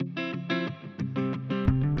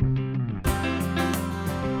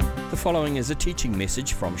following is a teaching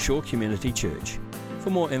message from Shore Community Church. For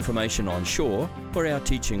more information on Shore or our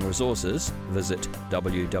teaching resources, visit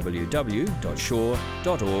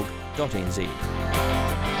www.shore.org.nz.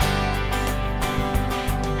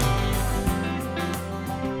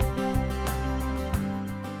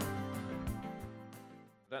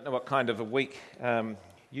 I don't know what kind of a week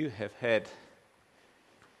you have had,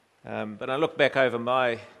 but I look back over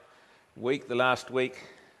my week, last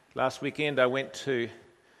weekend I went to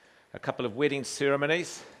a couple of wedding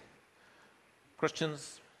ceremonies.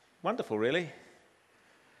 Christians, wonderful really.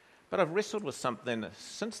 But I've wrestled with something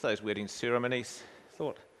since those wedding ceremonies.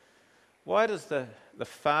 Thought, why does the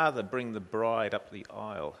father bring the bride up the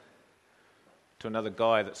aisle to another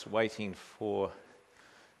guy that's waiting for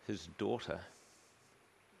his daughter?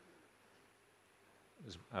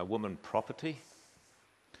 Is a woman property?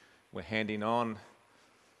 We're handing on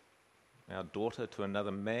our daughter to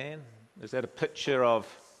another man? Is that a picture of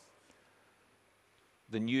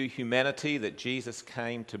the new humanity that Jesus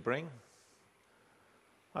came to bring?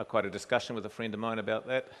 I had quite a discussion with a friend of mine about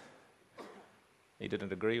that. He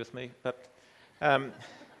didn't agree with me. But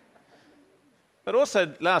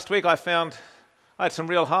also last week I found I had some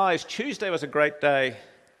real highs. Tuesday was a great day.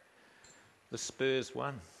 The Spurs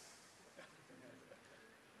won.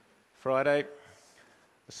 Friday,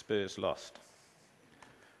 the Spurs lost.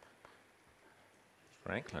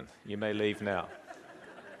 Franklin, you may leave now.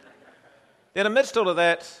 Then amidst all of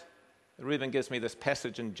that, Reuben gives me this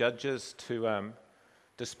passage in Judges to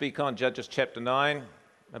speak on, Judges chapter 9,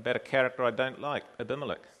 about a character I don't like,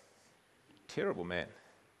 Abimelech. Terrible man.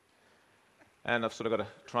 And I've sort of got to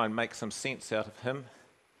try and make some sense out of him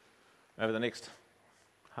over the next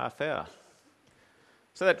half hour.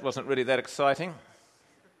 So that wasn't really that exciting.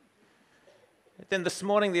 Then this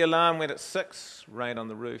morning the alarm went at 6, rain on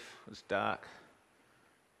the roof, it was dark.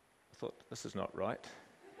 I thought, this is not right.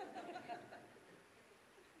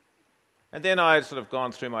 And then I had sort of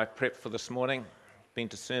gone through my prep for this morning, been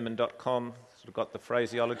to sermon.com, sort of got the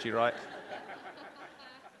phraseology right.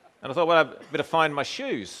 And I thought, well, I'd better find my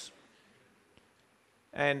shoes.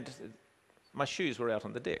 And my shoes were out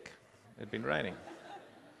on the deck. It had been raining.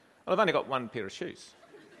 Well, I've only got one pair of shoes.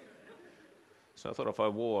 So I thought if I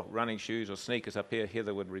wore running shoes or sneakers up here,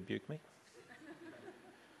 Heather would rebuke me.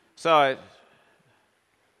 So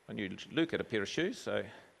I knew Luke had a pair of shoes, so I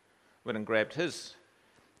went and grabbed his.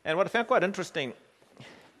 And what I found quite interesting,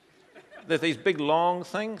 there's these big long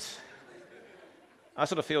things. I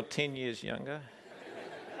sort of feel 10 years younger.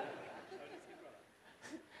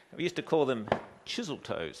 We used to call them chisel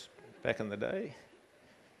toes back in the day.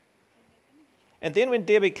 And then when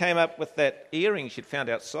Debbie came up with that earring she'd found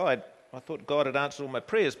outside, I thought God had answered all my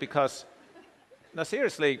prayers because, no,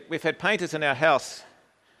 seriously, we've had painters in our house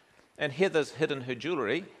and Heather's hidden her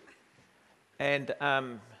jewellery and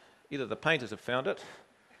either the painters have found it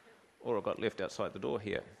or it got left outside the door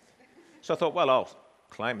here. So I thought, well, I'll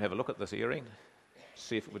claim, have a look at this earring,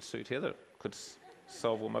 see if it would suit Heather. It could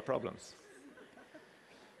solve all my problems.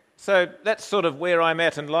 So that's sort of where I'm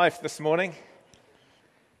at in life this morning.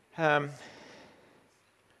 Let's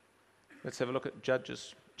have a look at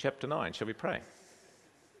Judges chapter 9. Shall we pray?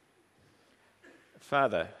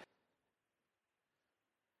 Father,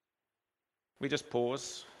 we just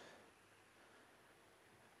pause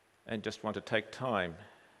and just want to take time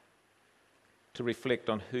to reflect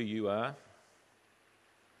on who you are,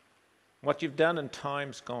 what you've done in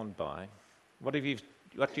times gone by, what you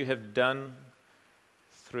have done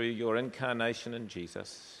through your incarnation in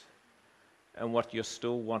Jesus, and what you're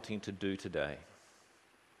still wanting to do today.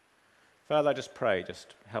 Father, I just pray,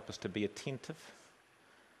 just help us to be attentive,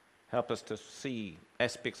 help us to see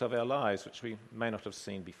aspects of our lives which we may not have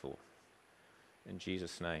seen before. In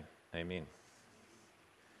Jesus' name, amen.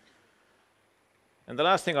 And the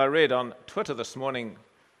last thing I read on Twitter this morning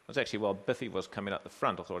was actually while Biffy was coming up the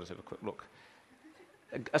front. I thought I'd just have a quick look.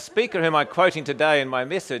 A speaker whom I'm quoting today in my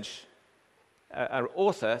message, an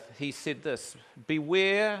author, he said this: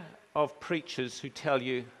 beware of preachers who tell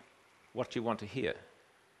you what you want to hear.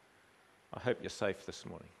 I hope you're safe this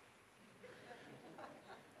morning.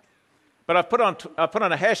 But I put on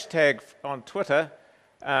a hashtag on Twitter.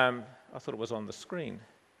 I thought it was on the screen.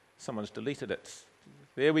 Someone's deleted it.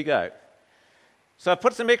 There we go. So I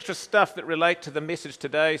put some extra stuff that relate to the message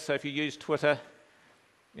today. So if you use Twitter,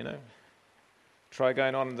 try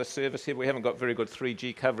going on in the service here. We haven't got very good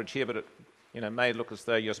 3G coverage here, but it may look as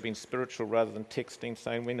though you're being spiritual rather than texting,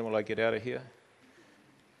 saying, when will I get out of here?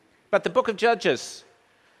 But the book of Judges,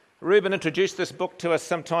 Reuben introduced this book to us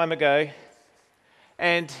some time ago,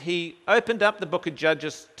 and he opened up the book of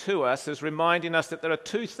Judges to us as reminding us that there are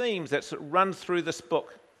two themes that run through this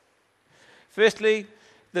book. Firstly,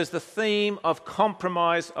 there's the theme of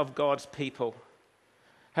compromise of God's people,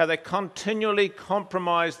 how they continually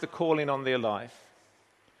compromise the calling on their life.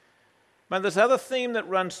 But there's another theme that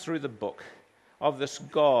runs through the book of this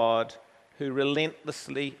God who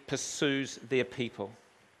relentlessly pursues their people.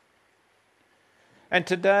 And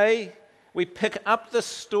today we pick up this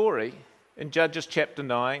story in Judges chapter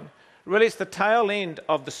 9. Really, it's the tail end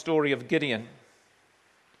of the story of Gideon.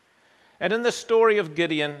 And in the story of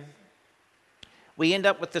Gideon, we end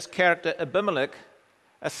up with this character Abimelech,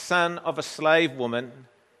 a son of a slave woman,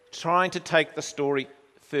 trying to take the story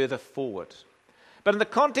further forward. But in the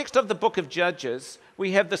context of the book of Judges,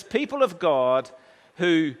 we have this people of God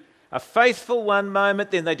who are faithful one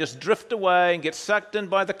moment, then they just drift away and get sucked in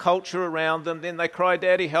by the culture around them. Then they cry,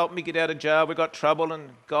 "Daddy, help me get out of jail, we've got trouble,"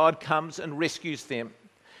 and God comes and rescues them.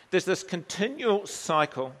 There's this continual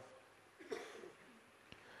cycle.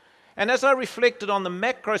 And as I reflected on the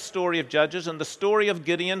macro story of Judges and the story of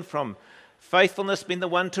Gideon, from faithfulness being the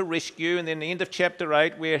one to rescue, and then the end of chapter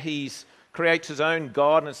 8 where he creates his own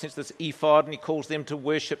god, and it's this ephod, and he calls them to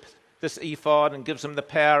worship this ephod and gives them the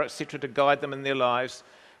power, etc., to guide them in their lives,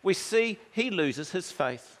 we see he loses his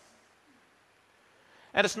faith.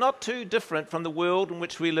 And it's not too different from the world in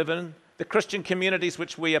which we live in, the Christian communities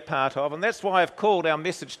which we are part of, and that's why I've called our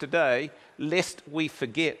message today, Lest We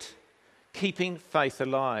Forget, Keeping Faith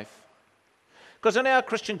Alive. Because in our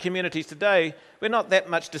Christian communities today, we're not that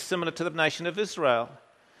much dissimilar to the nation of Israel.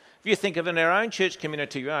 If you think of in our own church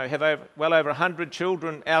community, we have well over 100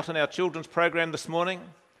 children out in our children's program this morning.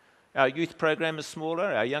 Our youth program is smaller,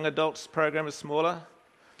 our young adults program is smaller.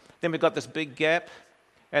 Then we've got this big gap,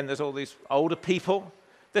 and there's all these older people.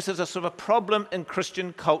 This is a sort of a problem in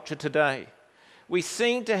Christian culture today. We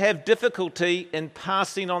seem to have difficulty in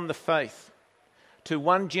passing on the faith to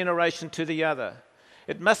one generation to the other.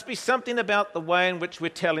 It must be something about the way in which we're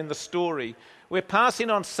telling the story. We're passing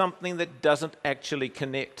on something that doesn't actually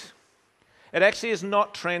connect. It actually is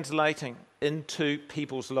not translating into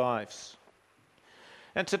people's lives.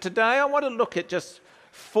 And so today I want to look at just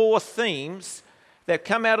 4 themes that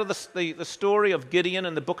come out of the story of Gideon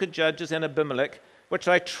and the book of Judges and Abimelech, which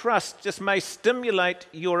I trust just may stimulate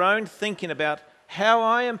your own thinking about how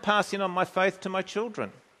I am passing on my faith to my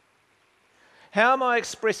children. How am I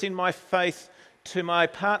expressing my faith to my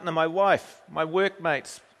partner, my wife, my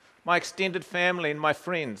workmates, my extended family and my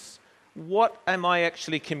friends? What am I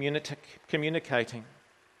actually communicating?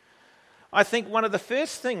 I think one of the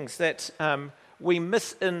first things that we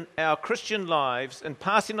miss in our Christian lives in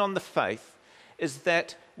passing on the faith is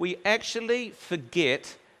that we actually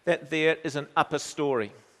forget that there is an upper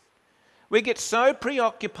story. We get so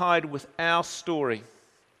preoccupied with our story,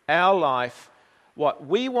 our life, what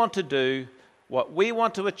we want to do, what we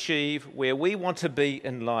want to achieve, where we want to be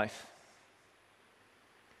in life.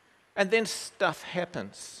 And then stuff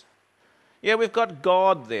happens. Yeah, we've got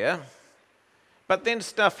God there, but then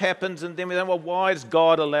stuff happens, and then we think, well, why has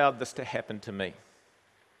God allowed this to happen to me?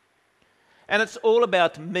 And it's all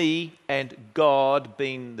about me and God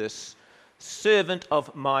being this servant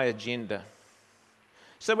of my agenda.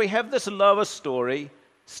 So we have this lower story,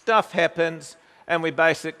 stuff happens, and we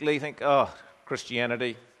basically think, oh,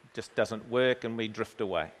 Christianity just doesn't work, and we drift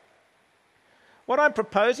away. What I'm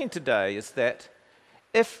proposing today is that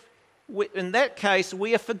in that case,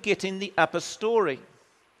 we are forgetting the upper story.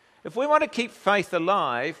 If we want to keep faith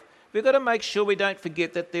alive, we've got to make sure we don't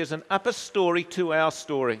forget that there's an upper story to our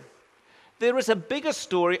story. There is a bigger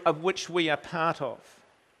story of which we are part of.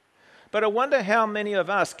 But I wonder how many of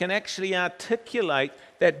us can actually articulate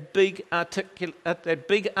that big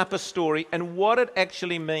upper story and what it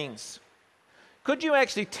actually means. Could you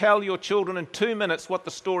actually tell your children in 2 minutes what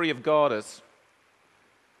the story of God is?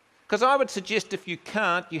 Because I would suggest if you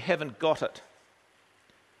can't, you haven't got it.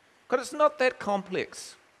 Because it's not that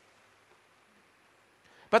complex.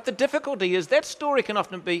 But the difficulty is that story can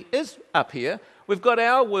often is up here. We've got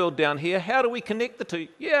our world down here. How do we connect the two?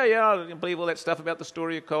 Yeah, I believe all that stuff about the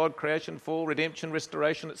story of God, creation, fall, redemption,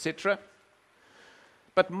 restoration, etc.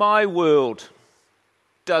 But my world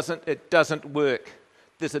doesn't work.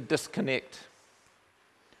 There's a disconnect.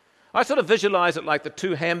 I sort of visualize it like the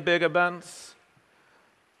 2 hamburger buns.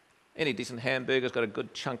 Any decent hamburger's got a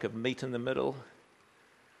good chunk of meat in the middle.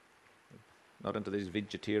 Not into these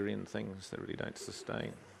vegetarian things that really don't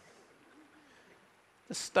sustain.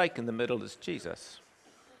 The steak in the middle is Jesus.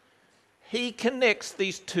 He connects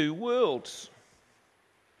these 2 worlds.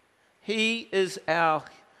 He is our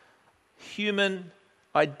human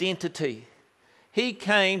identity. He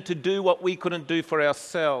came to do what we couldn't do for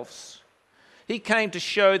ourselves. He came to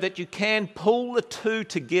show that you can pull the 2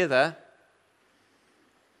 together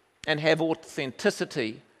and have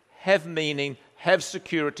authenticity, have meaning, have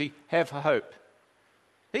security, have hope.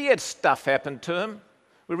 He had stuff happen to him.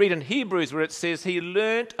 We read in Hebrews where it says he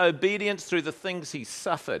learnt obedience through the things he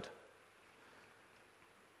suffered.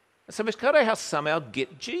 So we've got to somehow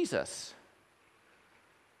get Jesus.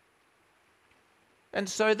 And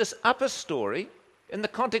so this upper story, in the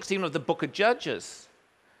context even of the book of Judges,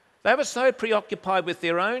 they were so preoccupied with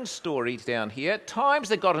their own stories down here. At times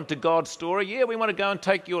they got into God's story. Yeah, we want to go and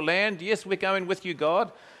take your land. Yes, we're going with you,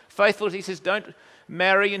 God. Faithful, he says, don't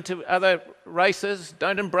marry into other races.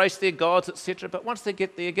 Don't embrace their gods, etc. But once they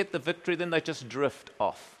get there, get the victory, then they just drift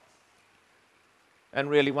off. And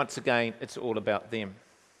really, once again, it's all about them.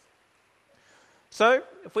 So,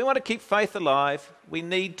 if we want to keep faith alive, we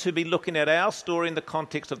need to be looking at our story in the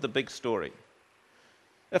context of the big story.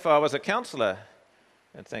 If I was a counsellor,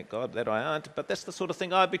 and thank God that I aren't, but that's the sort of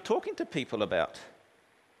thing I'd be talking to people about.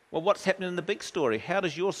 Well, what's happening in the big story? How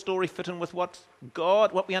does your story fit in with what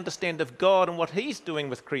we understand of God and what He's doing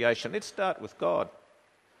with creation? Let's start with God.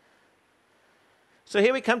 So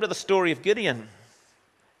here we come to the story of Gideon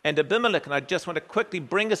and Abimelech, and I just want to quickly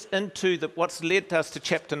bring us into what's led us to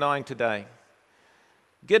chapter 9 today.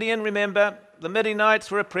 Gideon, remember, the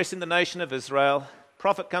Midianites were oppressing the nation of Israel.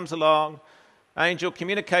 Prophet comes along, angel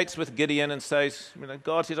communicates with Gideon and says,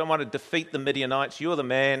 God says, I want to defeat the Midianites, you're the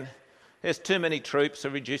man. There's too many troops, so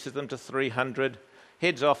reduces them to 300,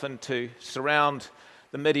 heads off to surround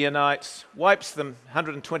the Midianites, wipes them,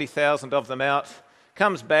 120,000 of them out,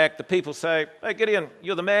 comes back, the people say, hey Gideon,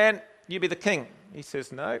 you're the man, you be the king. He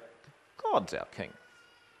says, no, God's our king.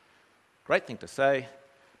 Great thing to say,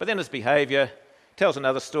 but then his behaviour tells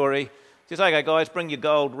another story. He says, okay guys, bring your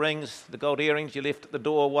gold rings, the gold earrings you left at the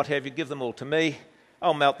door, what have you, give them all to me.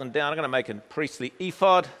 I'll melt them down. I'm going to make a priestly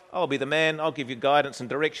ephod. I'll be the man. I'll give you guidance and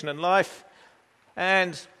direction in life.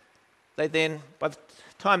 And they then, by the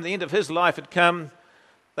time the end of his life had come,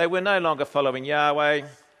 they were no longer following Yahweh.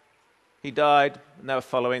 He died, and they were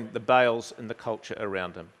following the Baals and the culture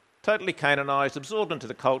around him. Totally Canaanized, absorbed into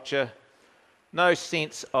the culture. No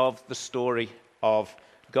sense of the story of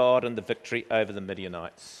God and the victory over the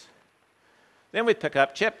Midianites. Then we pick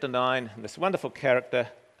up chapter 9, and this wonderful character,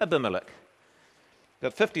 Abimelech.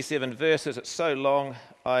 Got 57 verses, it's so long,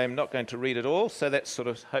 I'm not going to read it all, so that's sort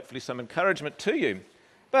of hopefully some encouragement to you.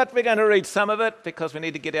 But we're going to read some of it because we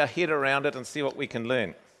need to get our head around it and see what we can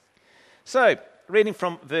learn. So, reading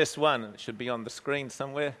from verse 1, it should be on the screen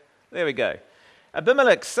somewhere. There we go.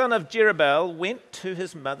 Abimelech, son of Jerubbaal, went to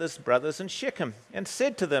his mother's brothers in Shechem and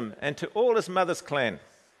said to them and to all his mother's clan,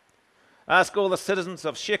 ask all the citizens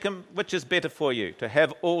of Shechem, which is better for you, to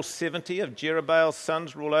have all 70 of Jerubbaal's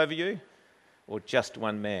sons rule over you, or just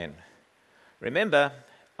one man? Remember,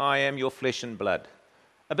 I am your flesh and blood.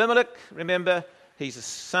 Abimelech, remember, he's a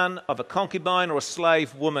son of a concubine or a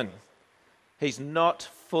slave woman. He's not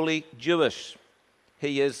fully Jewish.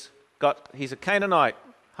 He's a Canaanite,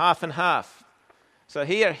 half and half. So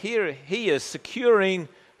here he is securing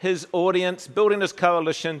his audience, building his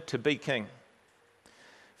coalition to be king.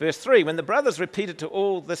 Verse 3, when the brothers repeated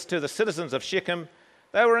all this to the citizens of Shechem,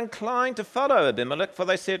 they were inclined to follow Abimelech, for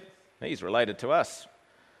they said, he's related to us.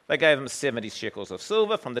 They gave him 70 shekels of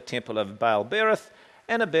silver from the temple of Baal-berith,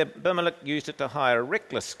 and Abimelech used it to hire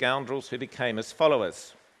reckless scoundrels who became his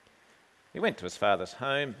followers. He went to his father's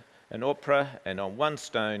home in Ophrah, and on one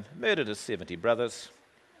stone murdered his 70 brothers,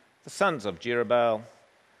 the sons of Jerubbaal.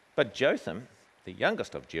 But Jotham, the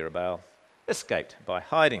youngest of Jerubbaal, escaped by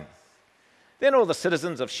hiding. Then all the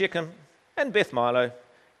citizens of Shechem and Beth Milo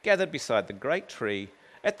gathered beside the great tree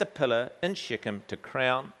at the pillar in Shechem to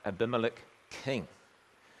crown Abimelech king.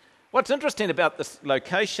 What's interesting about this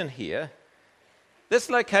location here, this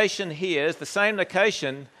location here is the same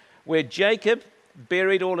location where Jacob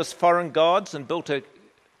buried all his foreign gods and built an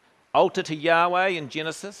altar to Yahweh in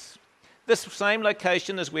Genesis. This same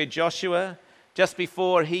location is where Joshua, just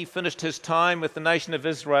before he finished his time with the nation of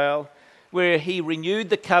Israel, where he renewed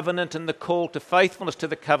the covenant and the call to faithfulness to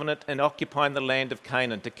the covenant and occupying the land of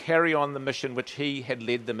Canaan to carry on the mission which he had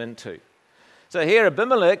led them into. So here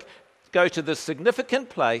Abimelech goes to this significant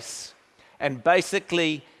place and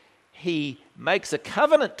basically he makes a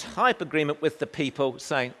covenant type agreement with the people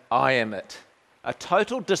saying, I am it. A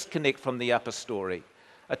total disconnect from the upper story.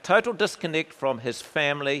 A total disconnect from his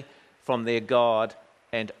family, from their God,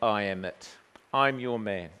 and I am it. I'm your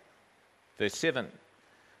man. Verse 7.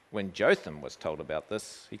 When Jotham was told about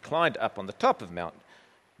this, he climbed up on the top of Mount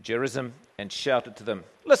Gerizim and shouted to them,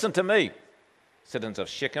 listen to me, citizens of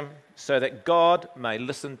Shechem, so that God may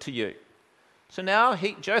listen to you. So now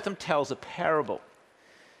Jotham tells a parable.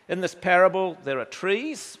 In this parable, there are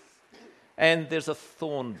trees and there's a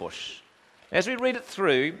thorn bush. As we read it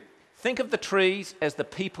through, think of the trees as the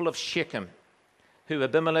people of Shechem. who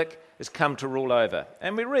Abimelech is come to rule over.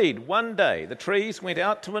 And we read, one day the trees went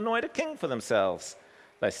out to anoint a king for themselves.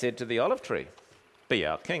 They said to the olive tree, be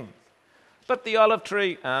our king. But the olive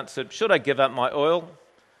tree answered, should I give up my oil,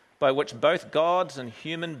 by which both gods and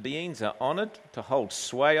human beings are honoured, to hold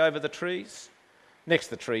sway over the trees? Next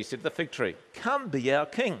the tree said to the fig tree, come be our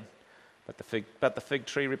king. But the fig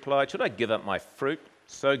tree replied, should I give up my fruit,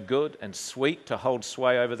 so good and sweet, to hold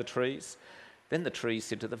sway over the trees? Then the tree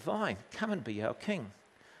said to the vine, come and be our king.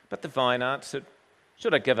 But the vine answered,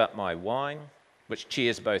 should I give up my wine, which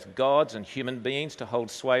cheers both gods and human beings, to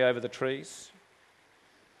hold sway over the trees?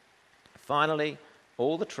 Finally,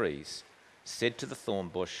 all the trees said to the thorn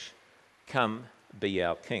bush, come be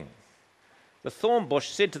our king. The thorn bush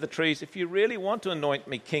said to the trees, if you really want to anoint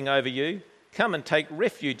me king over you, come and take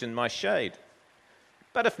refuge in my shade.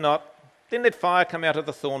 But if not, then let fire come out of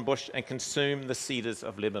the thorn bush and consume the cedars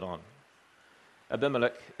of Lebanon.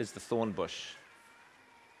 Abimelech is the thorn bush.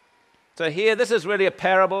 So here, this is really a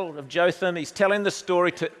parable of Jotham. He's telling the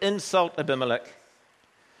story to insult Abimelech.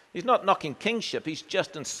 He's not knocking kingship, he's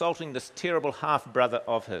just insulting this terrible half-brother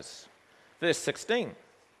of his. Verse 16,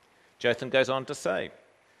 Jotham goes on to say,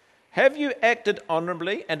 have you acted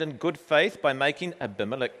honourably and in good faith by making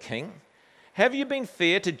Abimelech king? Have you been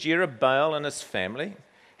fair to Jerubbaal and his family?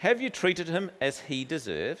 Have you treated him as he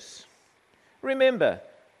deserves? Remember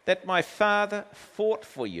that my father fought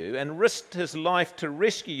for you and risked his life to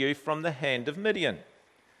rescue you from the hand of Midian.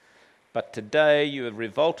 But today you have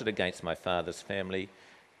revolted against my father's family.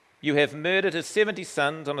 You have murdered his 70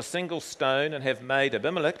 sons on a single stone and have made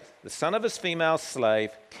Abimelech, the son of his female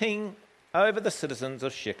slave, king over the citizens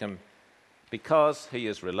of Shechem, because he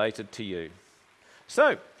is related to you.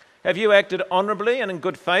 So, have you acted honourably and in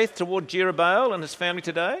good faith toward Jerubbaal and his family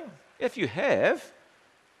today? If you have,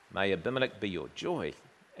 may Abimelech be your joy,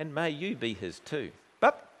 and may you be his too.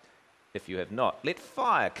 But if you have not, let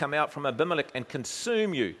fire come out from Abimelech and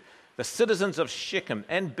consume you, the citizens of Shechem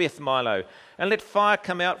and Beth Milo, and let fire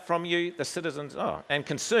come out from you, the citizens, and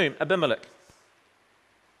consume Abimelech.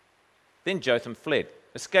 Then Jotham fled,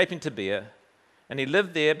 escaping to Beer, and he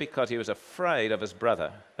lived there because he was afraid of his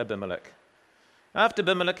brother Abimelech. After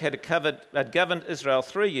Abimelech had governed Israel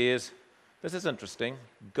 3 years, this is interesting,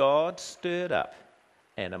 God stirred up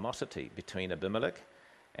animosity between Abimelech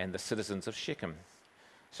and the citizens of Shechem,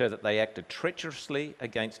 so that they acted treacherously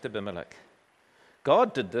against Abimelech.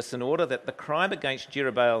 God did this in order that the crime against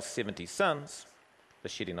Jerubbaal's 70 sons, the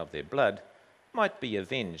shedding of their blood, might be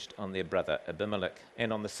avenged on their brother Abimelech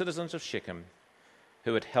and on the citizens of Shechem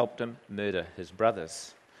who had helped him murder his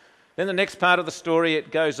brothers. Then the next part of the story,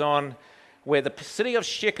 it goes on where the city of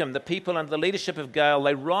Shechem, the people under the leadership of Gaal,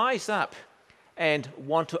 they rise up and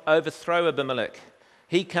want to overthrow Abimelech.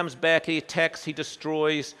 He comes back, he attacks, he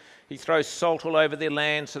destroys, he throws salt all over their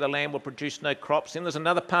land so the land will produce no crops. Then there's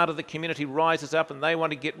another part of the community rises up and they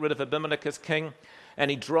want to get rid of Abimelech as king. And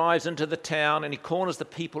he drives into the town and he corners the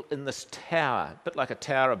people in this tower, a bit like a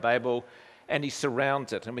Tower of Babel, and he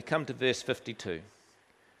surrounds it. And we come to verse 52.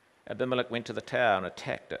 Abimelech went to the tower and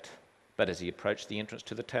attacked it. But as he approached the entrance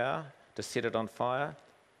to the tower to set it on fire,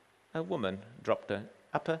 a woman dropped an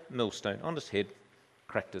upper millstone on his head,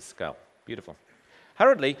 cracked his skull. Beautiful.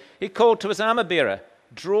 Hurriedly, he called to his armor-bearer,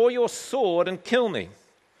 draw your sword and kill me,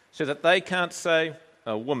 so that they can't say,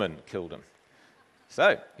 a woman killed him.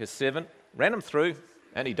 So his servant ran him through,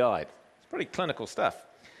 and he died. It's pretty clinical stuff.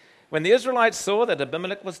 When the Israelites saw that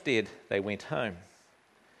Abimelech was dead, they went home.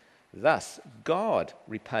 Thus God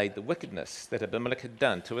repaid the wickedness that Abimelech had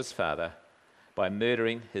done to his father by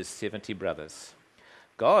murdering his 70 brothers.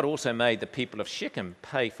 God also made the people of Shechem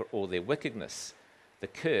pay for all their wickedness. The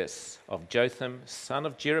curse of Jotham, son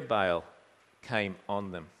of Jerubbaal, came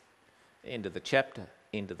on them. End of the chapter,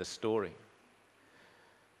 end of the story.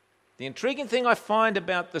 The intriguing thing I find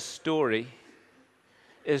about this story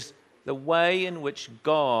is the way in which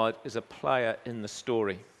God is a player in the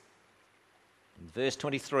story. In verse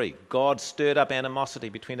 23, God stirred up animosity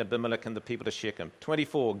between Abimelech and the people of Shechem.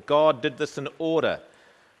 24, God did this in order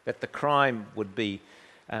that the crime would be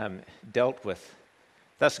dealt with.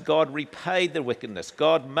 Thus God repaid their wickedness.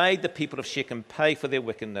 God made the people of Shechem pay for their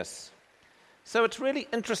wickedness. So it's really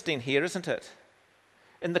interesting here, isn't it?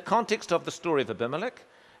 In the context of the story of Abimelech,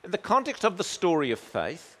 in the context of the story of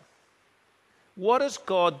faith, what is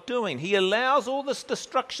God doing? He allows all this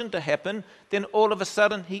destruction to happen, then all of a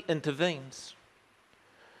sudden he intervenes.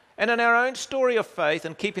 And in our own story of faith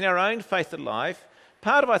and keeping our own faith alive,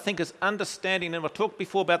 part of, I think, is understanding, and we've talked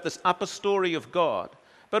before about this upper story of God,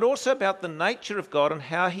 but also about the nature of God and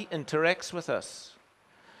how he interacts with us.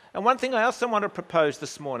 And one thing I also want to propose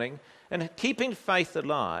this morning, in keeping faith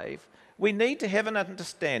alive, we need to have an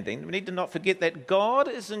understanding, we need to not forget that God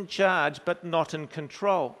is in charge but not in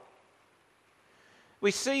control.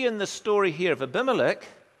 We see in the story here of Abimelech,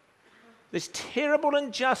 this terrible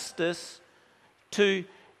injustice to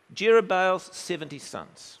Jerubbaal's 70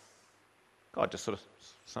 sons. God just sort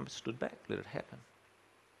of stood back, let it happen.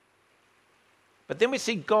 But then we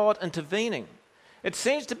see God intervening. It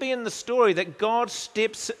seems to be in the story that God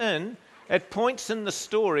steps in at points in the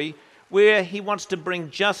story where he wants to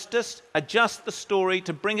bring justice, adjust the story,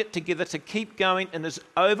 to bring it together, to keep going in his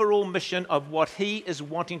overall mission of what he is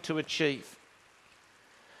wanting to achieve.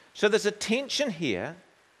 So there's a tension here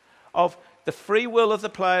of the free will of the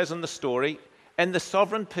players in the story and the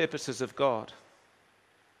sovereign purposes of God.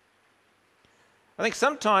 I think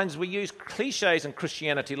sometimes we use cliches in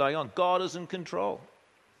Christianity like, oh, God is in control.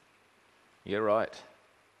 You're right.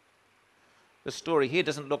 The story here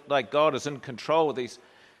doesn't look like God is in control of these.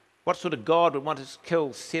 What sort of God would want to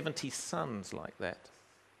kill 70 sons like that?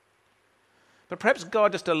 But perhaps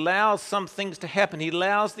God just allows some things to happen. He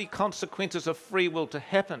allows the consequences of free will to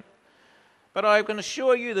happen. But I can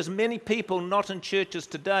assure you there's many people not in churches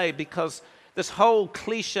today because this whole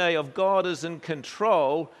cliche of God is in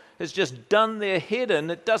control has just done their head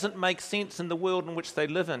in. It doesn't make sense in the world in which they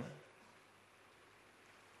live in.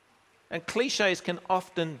 And cliches can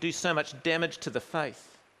often do so much damage to the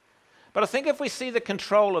faith. But I think if we see the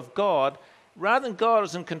control of God, rather than God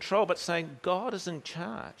is in control, but saying God is in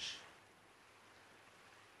charge.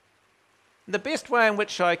 The best way in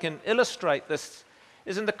which I can illustrate this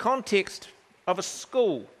is in the context of a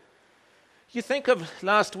school. You think of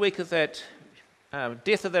last week of that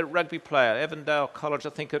death of that rugby player, Avondale College, I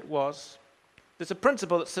think it was. There's a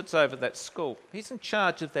principal that sits over that school. He's in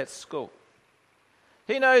charge of that school.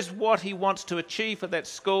 He knows what he wants to achieve for that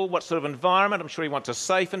school, what sort of environment. I'm sure he wants a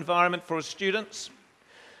safe environment for his students.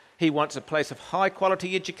 He wants a place of high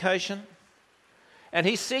quality education. And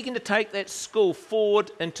he's seeking to take that school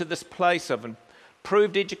forward into this place of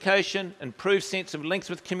improved education, improved sense of links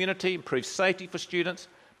with community, improved safety for students,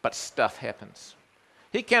 but stuff happens.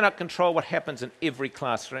 He cannot control what happens in every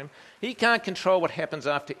classroom. He can't control what happens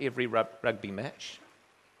after every rugby match.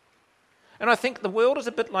 And I think the world is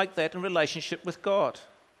a bit like that in relationship with God.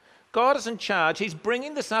 God is in charge. He's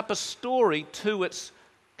bringing this upper story to its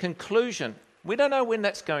conclusion. We don't know when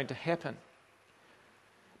that's going to happen.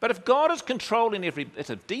 But if God is controlling every bit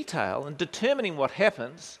of detail and determining what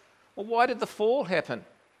happens, well, why did the fall happen?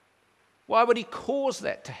 Why would he cause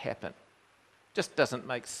that to happen? Just doesn't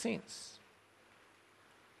make sense.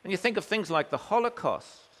 And you think of things like the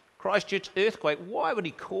Holocaust, Christchurch earthquake, why would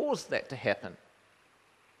he cause that to happen?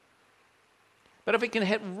 But if we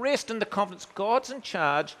can rest in the confidence God's in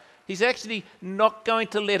charge, he's actually not going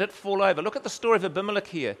to let it fall over. Look at the story of Abimelech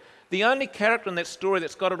here. The only character in that story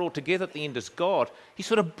that's got it all together at the end is God. He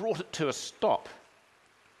sort of brought it to a stop.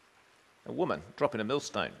 A woman dropping a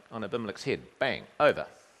millstone on Abimelech's head. Bang, over.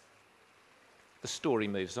 The story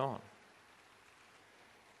moves on.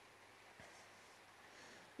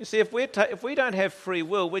 You see, if we don't have free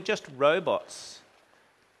will, we're just robots.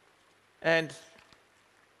 And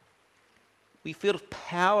we feel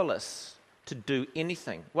powerless to do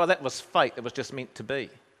anything. Well, that was fate. That was just meant to be.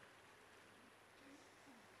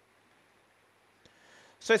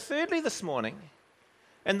 So thirdly this morning,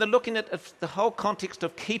 and the looking at the whole context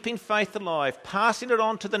of keeping faith alive, passing it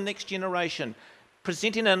on to the next generation,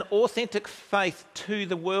 presenting an authentic faith to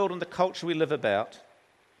the world and the culture we live about,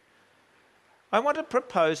 I want to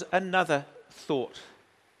propose another thought,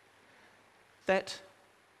 that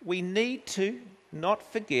we need to not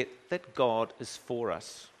forget that God is for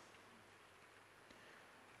us.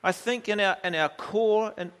 I think in our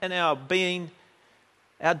core and in our being,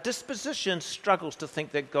 our disposition struggles to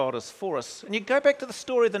think that God is for us. And you go back to the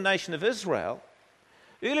story of the nation of Israel,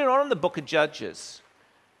 earlier on in the book of Judges,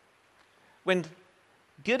 when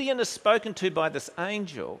Gideon is spoken to by this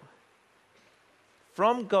angel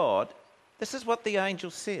from God, this is what the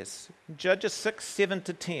angel says. Judges 6,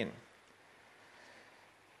 7-10.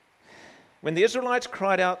 When the Israelites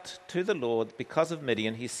cried out to the Lord because of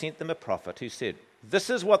Midian, he sent them a prophet who said, "This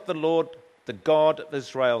is what the Lord, the God of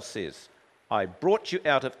Israel, says. I brought you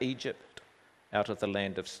out of Egypt, out of the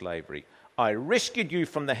land of slavery. I rescued you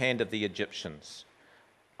from the hand of the Egyptians.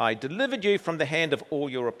 I delivered you from the hand of all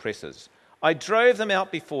your oppressors. I drove them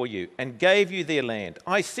out before you and gave you their land.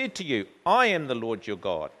 I said to you, I am the Lord your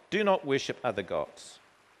God. Do not worship other gods."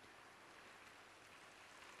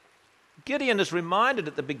 Gideon is reminded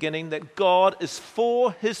at the beginning that God is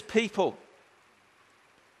for his people.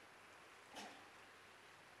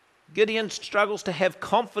 Gideon struggles to have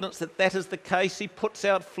confidence that that is the case. He puts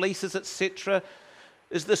out fleeces, etc.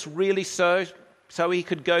 Is this really so? so he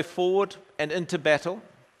could go forward and into battle,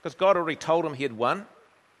 because God already told him he had won.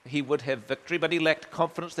 He would have victory, but he lacked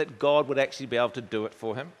confidence that God would actually be able to do it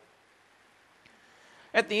for him.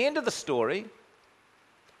 At the end of the story,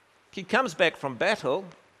 he comes back from battle,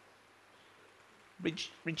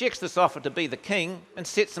 rejects this offer to be the king, and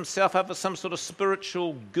sets himself up as some sort of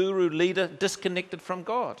spiritual guru leader disconnected from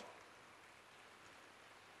God.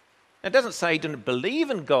 It doesn't say he didn't believe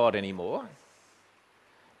in God anymore,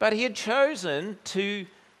 but he had chosen to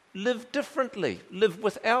live differently, live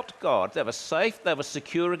without God. They were safe, they were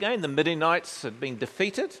secure again. The Midianites had been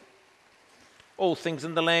defeated. All things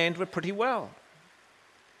in the land were pretty well.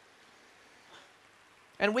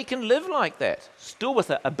 And we can live like that, still with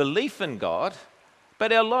a belief in God,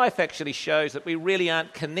 but our life actually shows that we really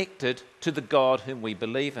aren't connected to the God whom we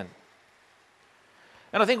believe in.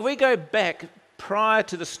 And I think we go back prior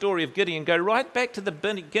to the story of Gideon, go right back to the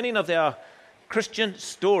beginning of our Christian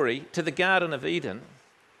story, to the Garden of Eden,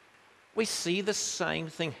 we see the same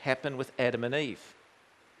thing happen with Adam and Eve.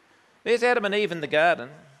 There's Adam and Eve in the garden.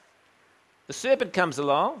 The serpent comes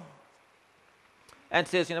along and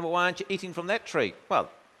says, well, why aren't you eating from that tree? Well,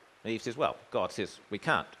 Eve says, well, God says we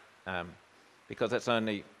can't, because that's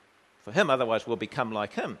only for him, otherwise we'll become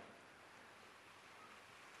like him.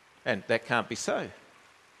 And that can't be so.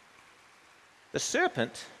 The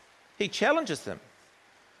serpent, he challenges them.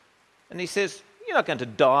 And he says, you're not going to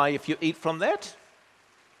die if you eat from that.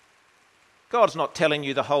 God's not telling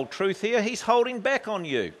you the whole truth here. He's holding back on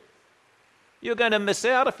you. You're going to miss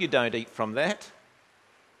out if you don't eat from that.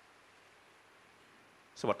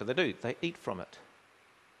 So what do? They eat from it.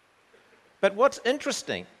 But what's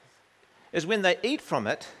interesting is when they eat from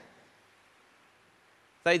it,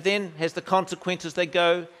 they then, has the consequences, they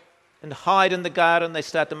go and hide in the garden. They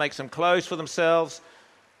start to make some clothes for themselves.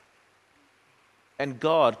 And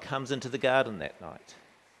God comes into the garden that night.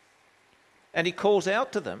 And he calls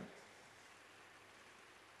out to them.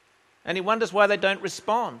 And he wonders why they don't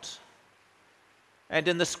respond. And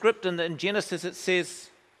in the script in Genesis it says,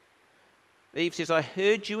 Eve says, I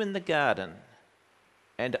heard you in the garden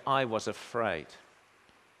and I was afraid.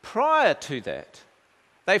 Prior to that,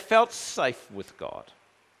 they felt safe with God.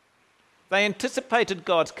 They anticipated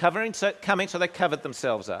God's coming, so they covered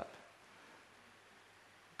themselves up.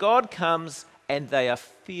 God comes and they are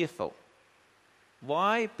fearful.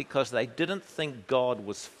 Why? Because they didn't think God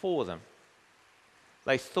was for them.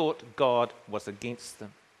 They thought God was against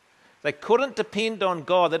them. They couldn't depend on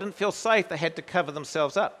God. They didn't feel safe. They had to cover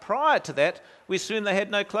themselves up. Prior to that, we assume they had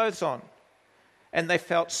no clothes on. And they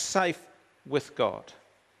felt safe with God.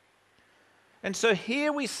 And so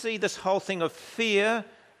here we see this whole thing of fear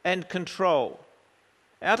and control.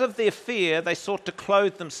 Out of their fear, they sought to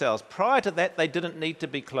clothe themselves. Prior to that, they didn't need to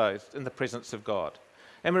be clothed in the presence of God.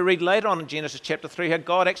 And we read later on in Genesis chapter 3 how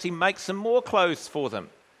God actually makes some more clothes for them.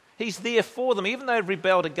 He's there for them. Even though they've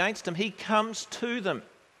rebelled against him, he comes to them.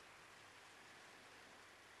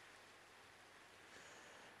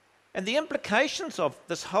 And the implications of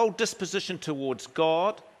this whole disposition towards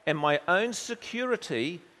God and my own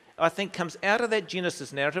security, I think, comes out of that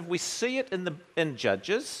Genesis narrative. We see it in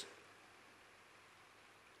Judges.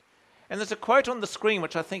 And there's a quote on the screen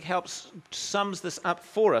which I think sums this up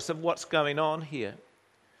for us of what's going on here.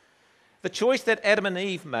 The choice that Adam and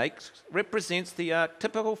Eve make represents the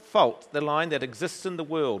archetypical fault, the line that exists in the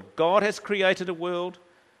world. God has created a world,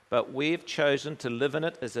 but we've chosen to live in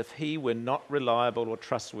it as if he were not reliable or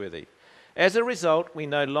trustworthy. As a result, we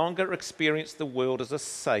no longer experience the world as a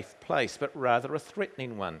safe place, but rather a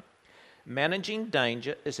threatening one. Managing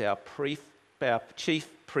danger is our chief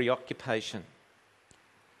preoccupation.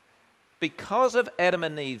 Because of Adam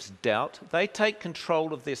and Eve's doubt, they take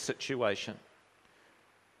control of their situation.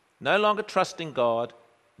 No longer trusting God,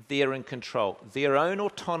 they're in control, their own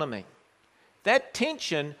autonomy. That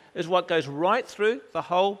tension is what goes right through the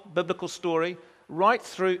whole biblical story, right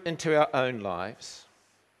through into our own lives.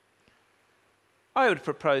 I would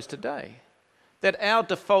propose today that our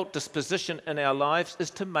default disposition in our lives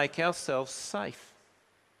is to make ourselves safe,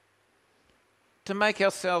 to make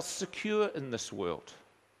ourselves secure in this world.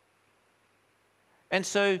 And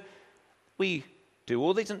so we do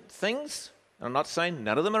all these things. I'm not saying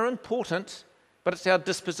none of them are important, but it's our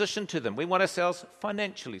disposition to them. We want ourselves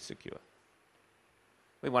financially secure.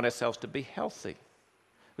 We want ourselves to be healthy.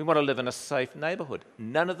 We want to live in a safe neighborhood.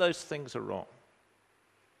 None of those things are wrong.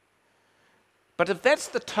 But if that's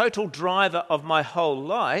the total driver of my whole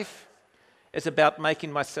life, it's about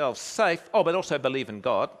making myself safe, but also believe in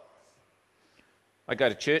God. I go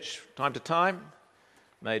to church time to time,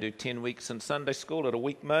 may do 10 weeks in Sunday school at a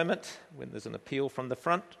weak moment when there's an appeal from the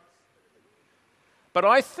front. But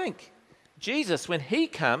I think Jesus, when he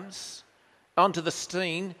comes, onto the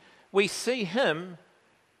scene, we see him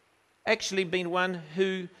actually being one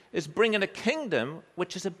who is bringing a kingdom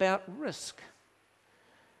which is about risk.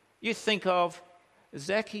 You think of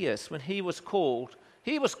Zacchaeus when he was called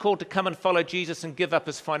to come and follow Jesus and give up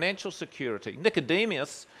his financial security.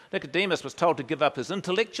 Nicodemus was told to give up his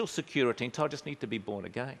intellectual security and told, just need to be born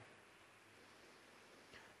again.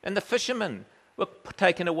 And the fishermen were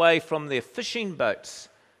taken away from their fishing boats.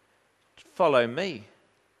 Follow me.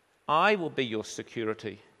 I will be your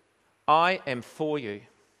security. I am for you.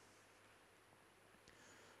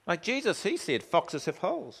 Like Jesus, he said, foxes have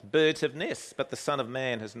holes, birds have nests, but the Son of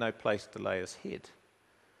Man has no place to lay his head.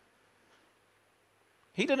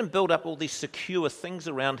 He didn't build up all these secure things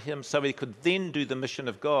around him so he could then do the mission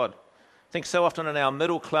of God. I think so often in our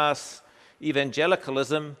middle class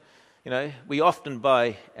evangelicalism, we often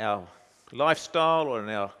by our lifestyle or in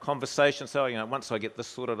our conversation say, once I get this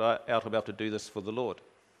sorted out, I'll be able to do this for the Lord.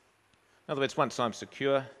 In other words, once I'm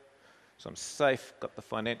secure, so I'm safe, got the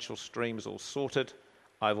financial streams all sorted,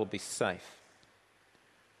 I will be safe.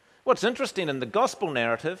 What's interesting in the gospel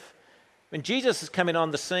narrative, when Jesus is coming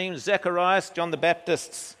on the scene, Zacharias, John the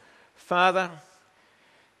Baptist's father,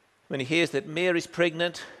 when he hears that Mary's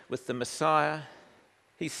pregnant with the Messiah,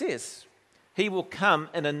 he says he will come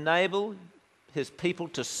and enable his people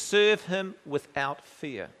to serve him without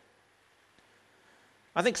fear.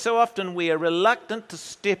 I think so often we are reluctant to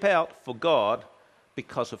step out for God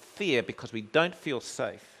because of fear, because we don't feel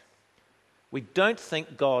safe. We don't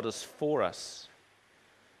think God is for us.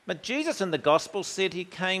 But Jesus in the gospel said he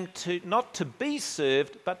came to not to be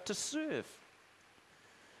served, but to serve.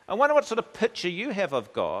 I wonder what sort of picture you have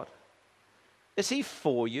of God. Is he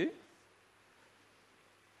for you?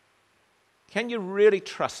 Can you really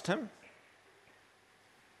trust him?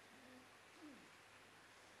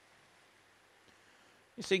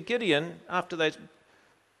 You see, Gideon, after those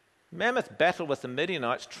mammoth battle with the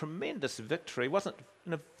Midianites, tremendous victory, wasn't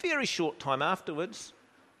in a very short time afterwards,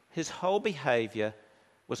 his whole behaviour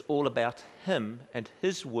was all about him and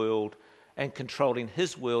his world and controlling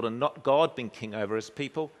his world and not God being king over his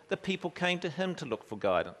people. The people came to him to look for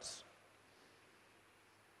guidance.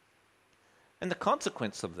 And the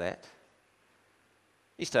consequence of that,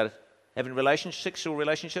 he started having sexual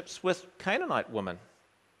relationships with Canaanite women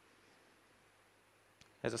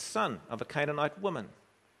as a son of a Canaanite woman.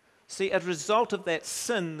 See, as a result of that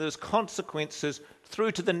sin, there's consequences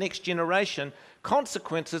through to the next generation,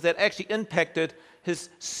 consequences that actually impacted his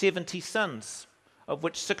 70 sons, of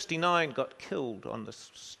which 69 got killed on the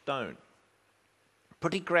stone.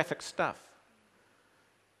 Pretty graphic stuff.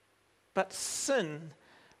 But sin,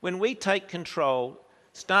 when we take control,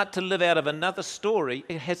 start to live out of another story,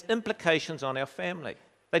 it has implications on our family.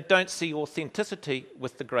 They don't see authenticity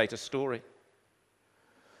with the greater story.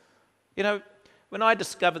 When I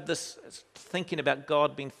discovered this, thinking about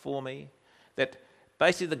God being for me, that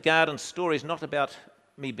basically the garden story is not about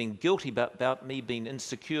me being guilty, but about me being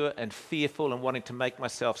insecure and fearful and wanting to make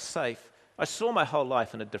myself safe, I saw my whole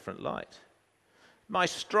life in a different light. My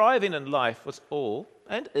striving in life was all,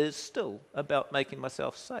 and is still, about making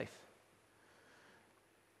myself safe.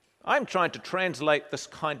 I'm trying to translate this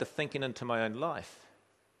kind of thinking into my own life.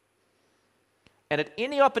 And at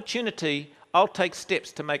any opportunity, I'll take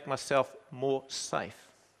steps to make myself more safe,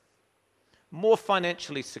 more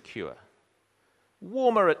financially secure,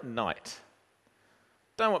 warmer at night.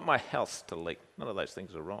 Don't want my house to leak. None of those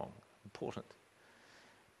things are wrong, important.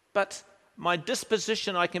 But my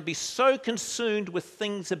disposition, I can be so consumed with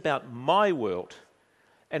things about my world,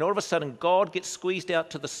 and all of a sudden God gets squeezed out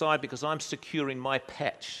to the side because I'm securing my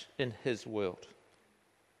patch in his world.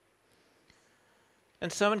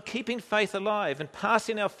 And so in keeping faith alive and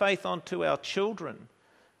passing our faith on to our children,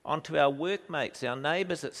 onto our workmates, our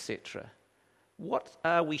neighbours, etc., what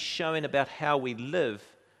are we showing about how we live?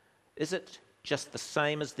 Is it just the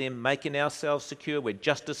same as them, making ourselves secure? We're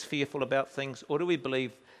just as fearful about things? Or do we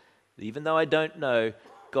believe, even though I don't know,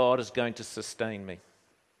 God is going to sustain me?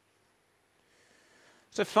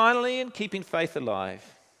 So finally, in keeping faith alive,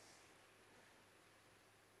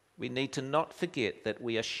 we need to not forget that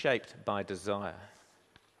we are shaped by desire.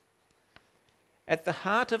 At the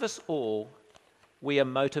heart of us all, we are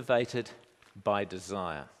motivated by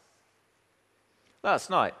desire. Last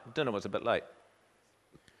night, dinner was a bit late.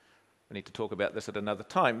 We need to talk about this at another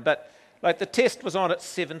time. But the test was on at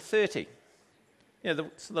 7:30.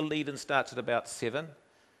 So the lead-in starts at about 7.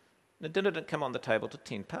 The dinner didn't come on the table till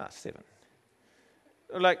 7:10.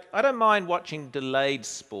 I don't mind watching delayed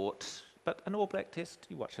sport, but an All Black test,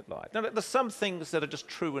 you watch it live. Now, there's some things that are just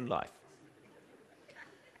true in life.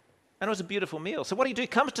 And it was a beautiful meal. So what do?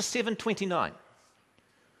 It comes to 7:29.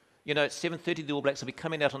 You know, at 7:30 the All Blacks will be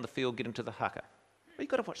coming out on the field, getting to the haka. But you've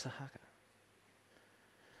got to watch the haka.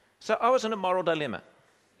 So I was in a moral dilemma.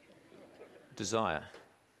 Desire.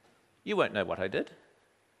 You won't know what I did.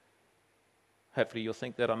 Hopefully you'll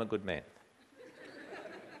think that I'm a good man.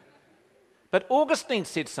 But Augustine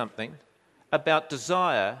said something about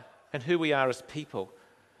desire and who we are as people.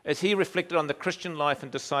 As he reflected on the Christian life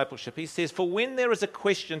and discipleship, he says, "For when there is a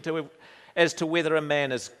question as to whether a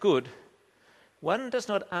man is good, one does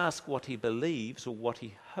not ask what he believes or what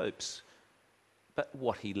he hopes, but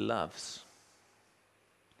what he loves."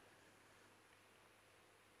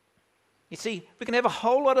 You see, we can have a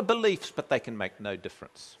whole lot of beliefs, but they can make no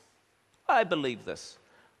difference. I believe this.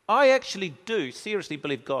 I actually do seriously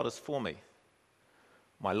believe God is for me.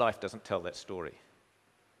 My life doesn't tell that story.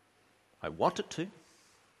 I want it to,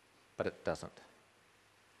 but it doesn't.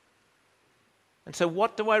 And so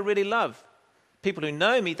what do I really love? People who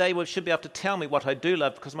know me, should be able to tell me what I do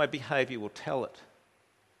love because my behavior will tell it.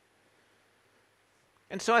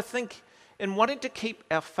 And so I think in wanting to keep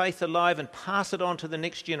our faith alive and pass it on to the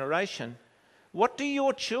next generation, what do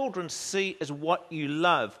your children see as what you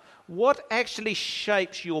love? What actually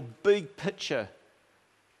shapes your big picture?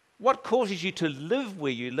 What causes you to live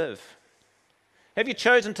where you live? Have you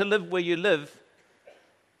chosen to live where you live,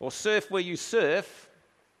 or surf where you surf,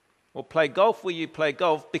 or play golf where you play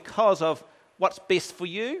golf because of what's best for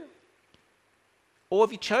you? Or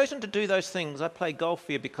have you chosen to do those things? I play golf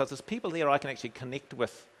here because there's people there I can actually connect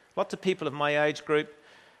with. Lots of people of my age group,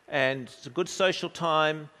 and it's a good social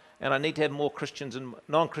time, and I need to have more Christians and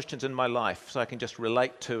non-Christians in my life so I can just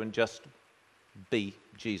relate to and just be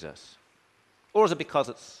Jesus. Or is it because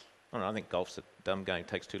I think golf's a dumb game,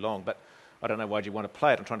 takes too long, but I don't know why you want to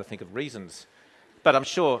play it. I'm trying to think of reasons. But I'm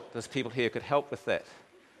sure there's people here who could help with that.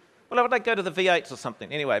 Well, I would like to go to the V8s or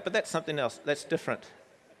something. Anyway, but that's something else. That's different.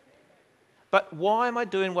 But why am I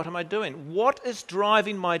doing what am I doing? What is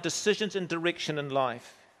driving my decisions and direction in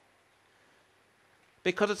life?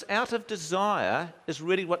 Because it's out of desire is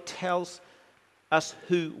really what tells us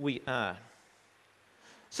who we are.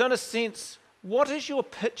 So in a sense, what is your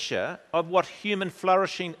picture of what human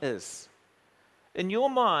flourishing is? In your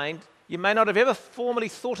mind, you may not have ever formally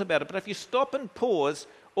thought about it, but if you stop and pause,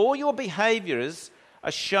 all your behaviors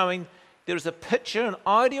are showing there is a picture, an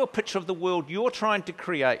ideal picture of the world you're trying to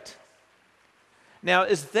create. Now,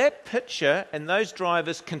 is that picture and those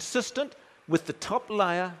drivers consistent with the top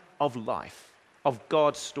layer of life, of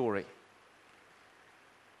God's story?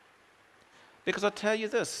 Because I'll tell you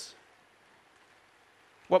this,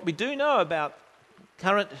 what we do know about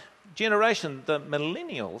current generation, the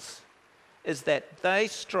millennials, is that they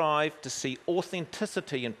strive to see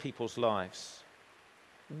authenticity in people's lives.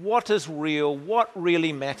 What is real? What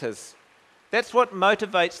really matters? That's what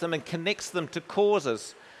motivates them and connects them to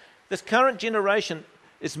causes. This current generation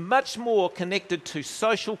is much more connected to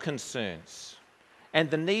social concerns and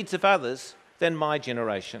the needs of others than my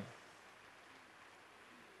generation.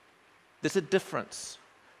 There's a difference.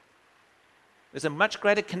 There's a much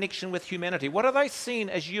greater connection with humanity. What are they seeing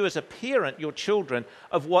as you as a parent, your children,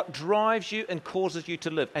 of what drives you and causes you to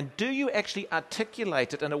live? And do you actually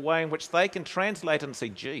articulate it in a way in which they can translate it and say,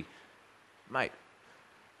 gee, mate,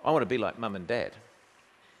 I want to be like mum and dad.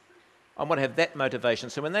 I want to have that motivation.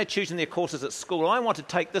 So when they're choosing their courses at school, I want to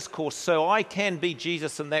take this course so I can be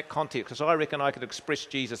Jesus in that context, because I reckon I could express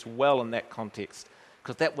Jesus well in that context,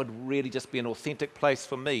 because that would really just be an authentic place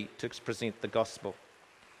for me to present the gospel.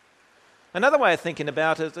 Another way of thinking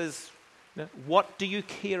about it is, what do you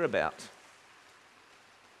care about?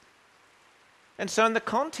 And so in the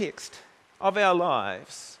context of our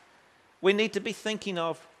lives, we need to be thinking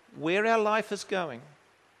of where our life is going.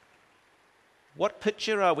 What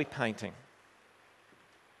picture are we painting?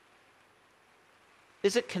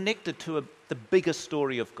 Is it connected to the bigger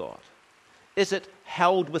story of God? Is it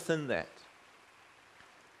held within that?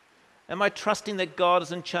 Am I trusting that God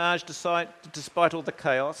is in charge despite all the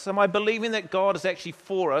chaos? Am I believing that God is actually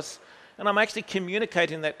for us? And I'm actually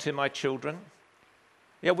communicating that to my children.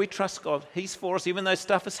 Yeah, we trust God. He's for us. Even though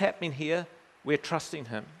stuff is happening here, we're trusting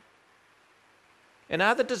Him. And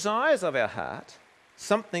are the desires of our heart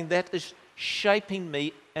something that is shaping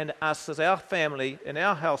me and us as our family, in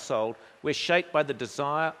our household? We're shaped by the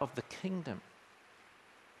desire of the kingdom.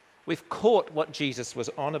 We've caught what Jesus was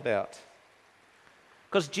on about.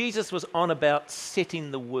 Because Jesus was on about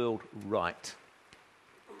setting the world right.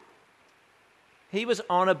 He was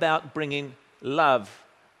on about bringing love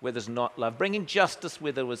where there's not love, bringing justice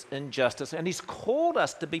where there was injustice, and He's called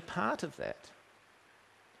us to be part of that.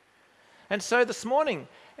 And so this morning,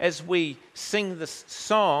 as we sing this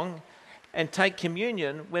song and take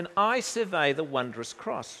communion, when I survey the wondrous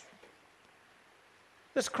cross,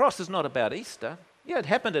 This cross is not about Easter. Yeah, it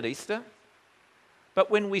happened at Easter. But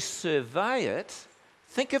when we survey it,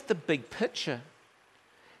 think of the big picture.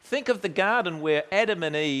 Think of the garden where Adam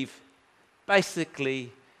and Eve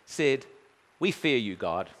basically said, "We fear you,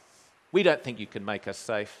 God. We don't think you can make us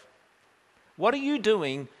safe." What are you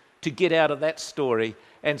doing to get out of that story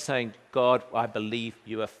and saying, "God, I believe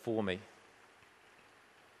you are for me"?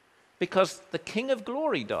 Because the King of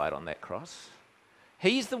Glory died on that cross.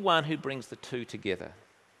 He's the one who brings the two together.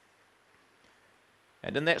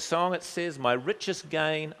 And in that song it says, "My richest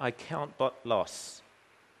gain I count but loss."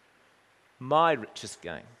 My richest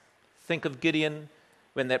gain. Think of Gideon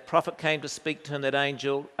when that prophet came to speak to him, that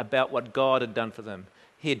angel, about what God had done for them.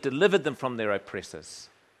 He had delivered them from their oppressors.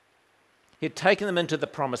 He had taken them into the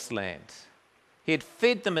promised land. He had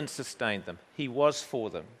fed them and sustained them. He was for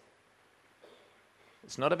them.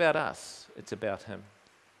 It's not about us, it's about him.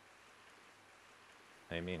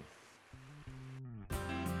 Amen.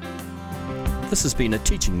 This has been a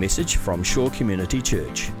teaching message from Shore Community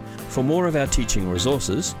Church. For more of our teaching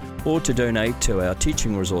resources, or to donate to our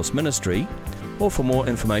teaching resource ministry, or for more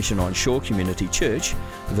information on Shore Community Church,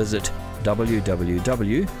 visit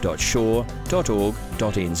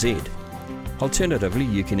www.shore.org.nz. Alternatively,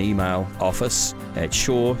 you can email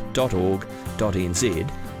office@shore.org.nz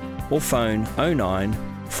or phone 09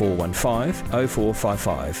 415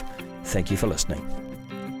 0455. Thank you for listening.